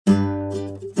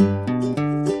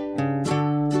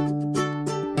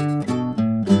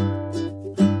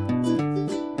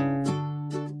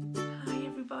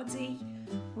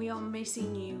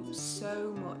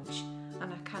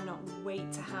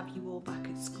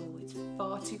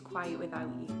far too quiet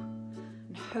without you.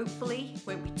 And hopefully it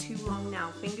won't be too long now,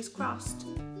 fingers crossed.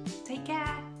 Take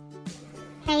care.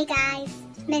 Hey guys,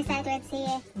 Miss Edwards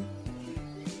here.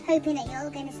 Hoping that you're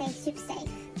all going to stay super safe.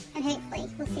 And hopefully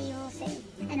we'll see you all soon.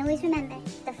 And always remember,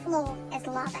 the floor is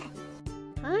lava.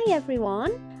 Hi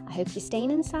everyone. I hope you're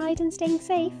staying inside and staying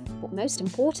safe. But most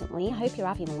importantly, I hope you're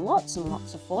having lots and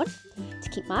lots of fun. To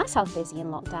keep myself busy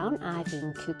in lockdown, I've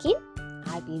been cooking.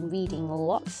 I've been reading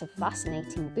lots of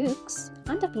fascinating books,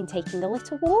 and I've been taking a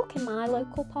little walk in my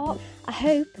local park. I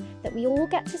hope that we all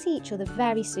get to see each other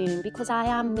very soon, because I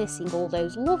am missing all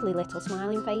those lovely little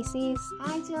smiling faces.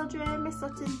 Hi children, Miss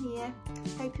Sutton here.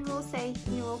 Hope you're all safe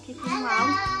and you're all keeping well.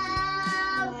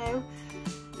 Hello.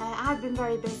 I've been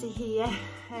very busy here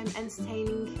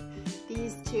entertaining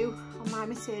these two on my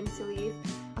maternity leave.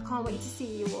 I can't wait to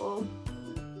see you all.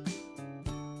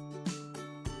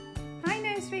 Hi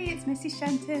nursery, it's Mrs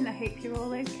Shenton. I hope you're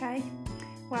all okay.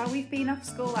 While we've been off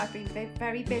school, I've been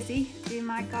very busy doing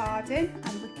my garden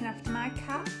and looking after my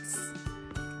cats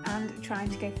and trying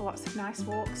to go for lots of nice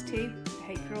walks too.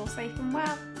 I hope you're all safe and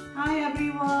well. Hi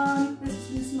everyone, this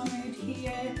is Miss Mahmood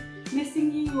here.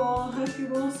 Missing you all. Hope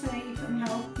you're all safe and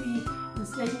healthy and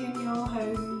staying in your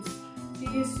homes. See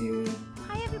you soon.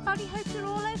 Hi everybody, hope you're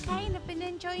all okay and have been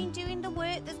enjoying doing the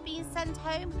work that's been sent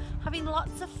home, having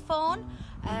lots of fun.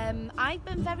 I've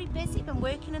been very busy, been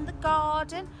working in the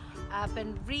garden, I've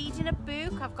been reading a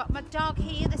book, I've got my dog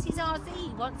here, this is Ozzy, he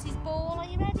wants his ball. Are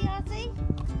you ready, Ozzy?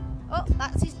 Oh,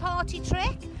 that's his party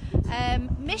trick.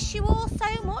 Miss you all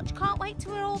so much, can't wait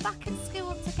till we're all back at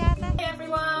school together. Hey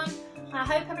everyone, I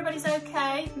hope everybody's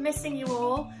okay, missing you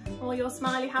all your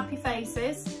smiley happy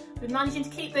faces. We're managing to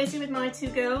keep busy with my two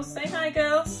girls. Say hi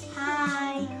girls.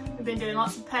 Hi. We've been doing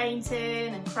lots of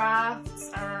painting and crafts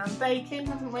and baking,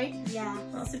 haven't we? Yeah.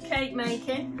 Lots of cake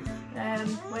making,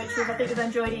 which I think we've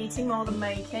enjoyed eating more than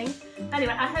making.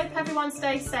 Anyway, I hope everyone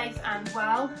stays safe and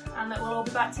well, and that we'll all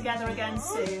be back together again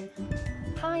soon.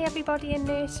 Hi everybody in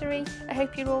nursery, I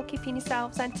hope you're all keeping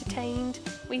yourselves entertained.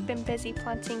 We've been busy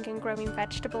planting and growing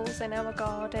vegetables in our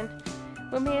garden.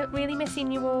 We're really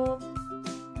missing you all.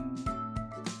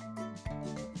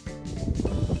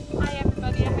 Hi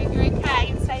everybody, I hope you're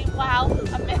okay and staying well.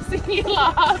 I'm missing you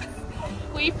lots.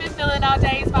 We've been filling our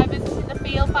days by visiting the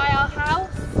field by our house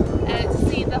to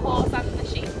see the horse and the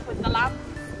sheep with the lambs.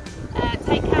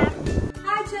 Take care.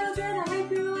 Hi children, I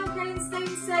hope you're all okay and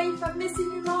staying safe. I'm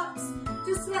missing you lots.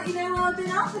 Just to let you know, while I've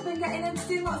been off, I've been getting into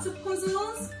doing lots of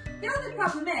puzzles. The only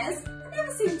problem is, I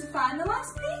never seem to find the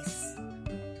last piece.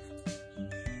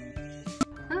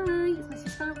 Hi, it's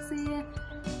Mrs Phelps here.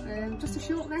 Just a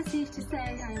short message to say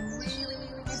I am really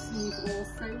missing you all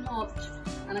so much,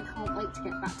 and I can't wait to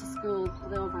get back to school.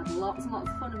 Although I've had lots and lots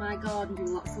of fun in my garden,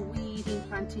 doing lots of weeding,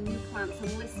 planting new plants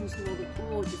and listening to all the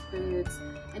gorgeous birds.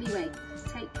 Anyway,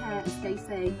 take care and stay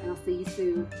safe, and I'll see you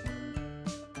soon.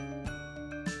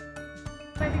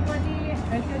 Everybody,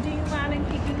 hope you're doing well and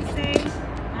keeping safe.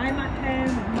 I'm at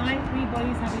home with my three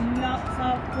boys having lots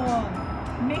of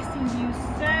fun. Missing you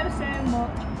so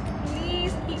much.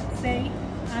 Please keep safe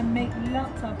and make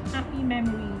lots of happy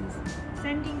memories.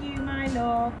 Sending you my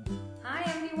love. Hi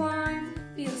everyone.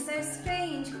 Feels so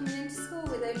strange coming into school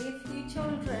with only a few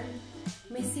children.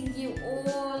 Missing you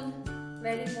all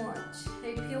very much.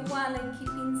 Hope you're well and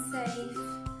keeping safe.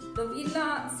 Love you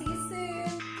lots. See you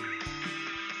soon.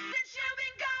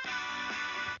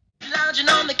 Lounging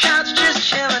on the couch, just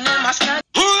chilling in my snug.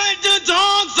 Who let the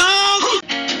dogs out?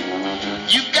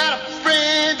 You got a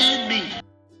friend in me.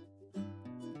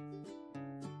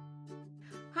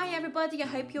 Hi everybody, I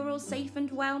hope you're all safe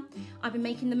and well. I've been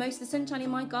making the most of the sunshine in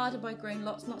my garden by growing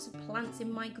lots and lots of plants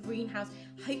in my greenhouse.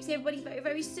 Hope to see everybody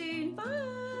very soon.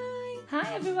 Bye!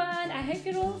 Hi everyone, I hope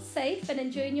you're all safe and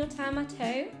enjoying your time at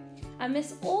home. I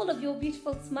miss all of your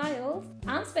beautiful smiles.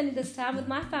 I'm spending this time with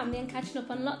my family and catching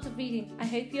up on lots of reading. I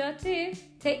hope you are too.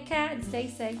 Take care and stay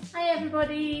safe. Hi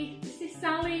everybody, this is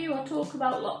Sally who I'll talk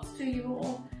about lots to you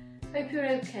all. Hope you're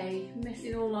okay.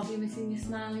 Missing all of you, missing your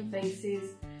smiling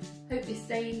faces. Hope you're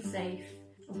staying safe.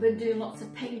 I've been doing lots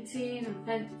of painting and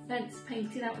fence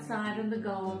painting outside in the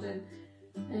garden.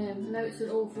 I know it's an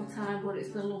awful time, but it's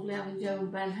been lovely having Joe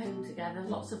and Ben home together.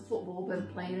 Lots of football been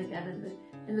playing again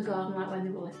in the garden like when they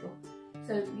were little.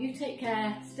 So you take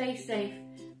care, stay safe,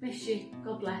 miss you,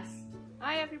 God bless.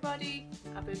 Hi everybody,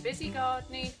 I've been busy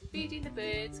gardening, feeding the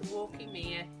birds and walking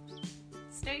Mia.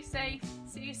 Stay safe,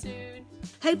 see you soon.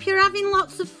 Hope you're having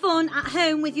lots of fun at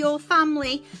home with your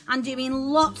family and doing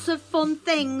lots of fun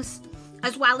things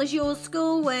as well as your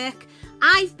schoolwork.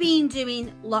 I've been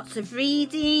doing lots of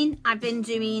reading, I've been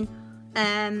doing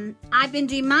I've been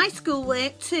doing my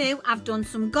schoolwork too. I've done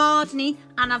some gardening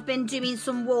and I've been doing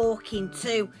some walking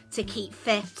too to keep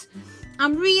fit.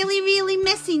 I'm really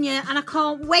missing you and I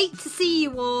can't wait to see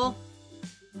you all.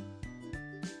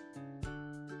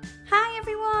 Hi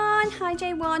everyone, hi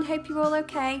J1, hope you're all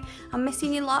okay. I'm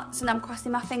missing you lots and I'm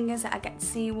crossing my fingers that I get to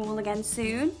see you all again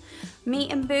soon. Me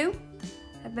and Boo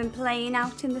have been playing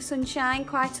out in the sunshine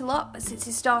quite a lot, but since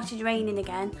it started raining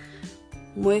again,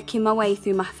 I'm working my way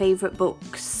through my favourite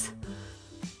books.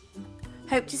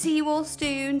 Hope to see you all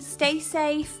soon, stay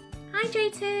safe. Hi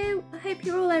J2, I hope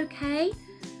you're all okay.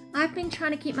 I've been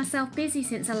trying to keep myself busy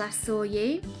since I last saw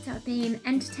you. So I've been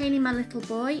entertaining my little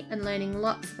boy and learning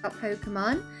lots about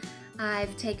Pokemon.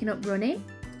 I've taken up running,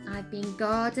 I've been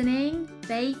gardening,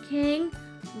 baking,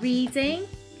 reading.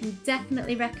 Can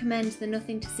definitely recommend the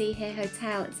Nothing to See Here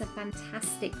Hotel, it's a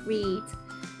fantastic read.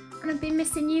 And I've been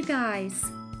missing you guys.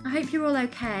 I hope you're all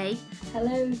okay.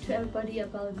 Hello to everybody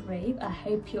at Belgrave, I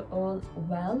hope you're all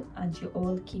well and you're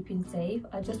all keeping safe.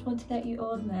 I just want to let you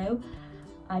all know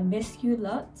I miss you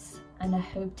lots and I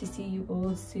hope to see you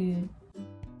all soon.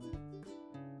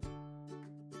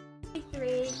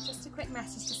 Just a quick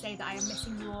message to say that I am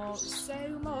missing you all so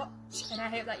much and I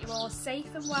hope that you're all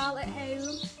safe and well at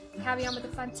home. Carry on with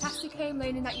the fantastic home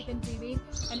learning that you've been doing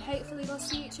and hopefully we'll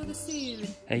see each other soon.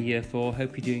 Hey Year 4,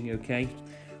 hope you're doing okay.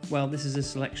 Well, this is a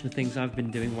selection of things I've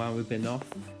been doing while we've been off.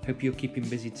 Hope you're keeping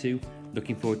busy too.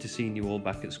 Looking forward to seeing you all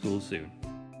back at school soon.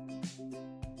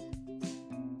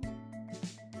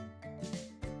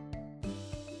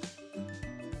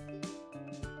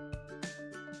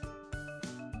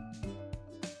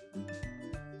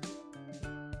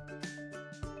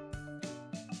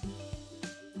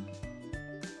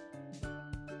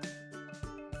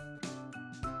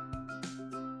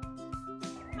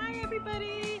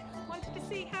 Everybody, wanted to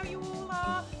see how you all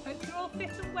are. Hope you're all fit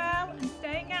and well and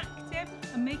staying active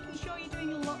and making sure you're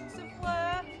doing lots of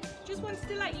work. Just wanted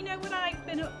to let you know what I've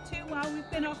been up to while we've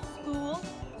been off school.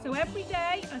 So every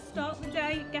day I start the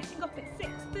day getting up at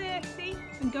 6:30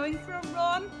 and going for a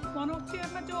run. One or two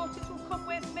of my daughters will come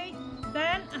with me.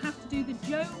 Then I have to do the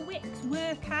Joe Wicks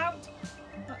workout.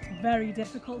 That's very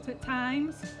difficult at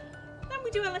times. Then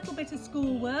we do a little bit of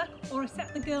schoolwork or I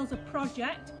set the girls a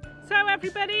project. So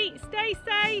everybody, stay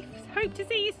safe. Hope to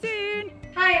see you soon.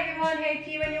 Hi everyone, hope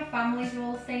you and your families are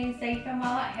all staying safe and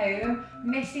well at home.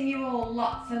 Missing you all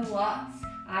lots and lots.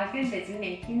 I've been busy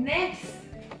making this.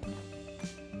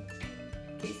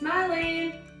 Keep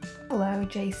smiling. Hello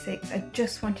J6, I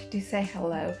just wanted to say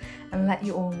hello and let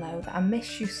you all know that I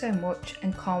miss you so much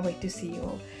and can't wait to see you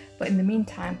all. But in the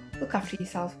meantime, look after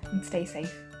yourself and stay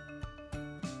safe.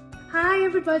 Hi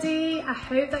everybody, I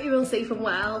hope that you're all safe and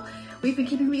well. We've been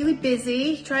keeping really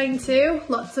busy, trying to.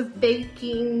 Lots of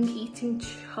baking, eating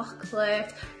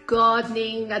chocolate,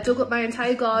 gardening. I dug up my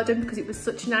entire garden because it was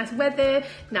such nice weather.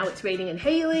 Now it's raining and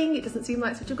hailing. It doesn't seem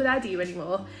like such a good idea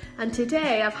anymore. And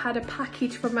today I've had a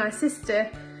package from my sister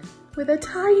with a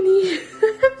tiny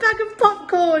bag of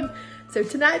popcorn. So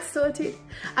tonight's sorted.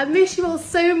 I miss you all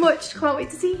so much. Can't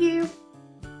wait to see you.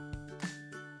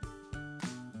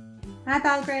 Hi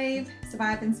Belgrave, so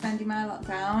I've been spending my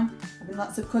lockdown having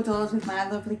lots of cuddles with my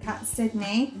lovely cat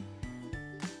Sydney.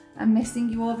 I'm missing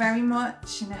you all very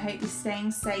much and I hope you're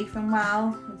staying safe and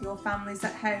well with your families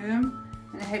at home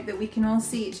and I hope that we can all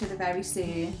see each other very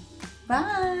soon.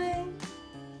 Bye!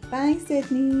 Bye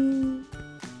Sydney!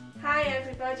 Hi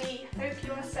everybody, hope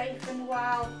you are safe and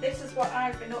well. This is what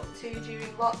I've been up to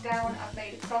during lockdown. I've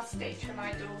made a cross stitch for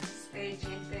my daughter's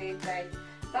 30th birthday.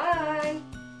 Bye!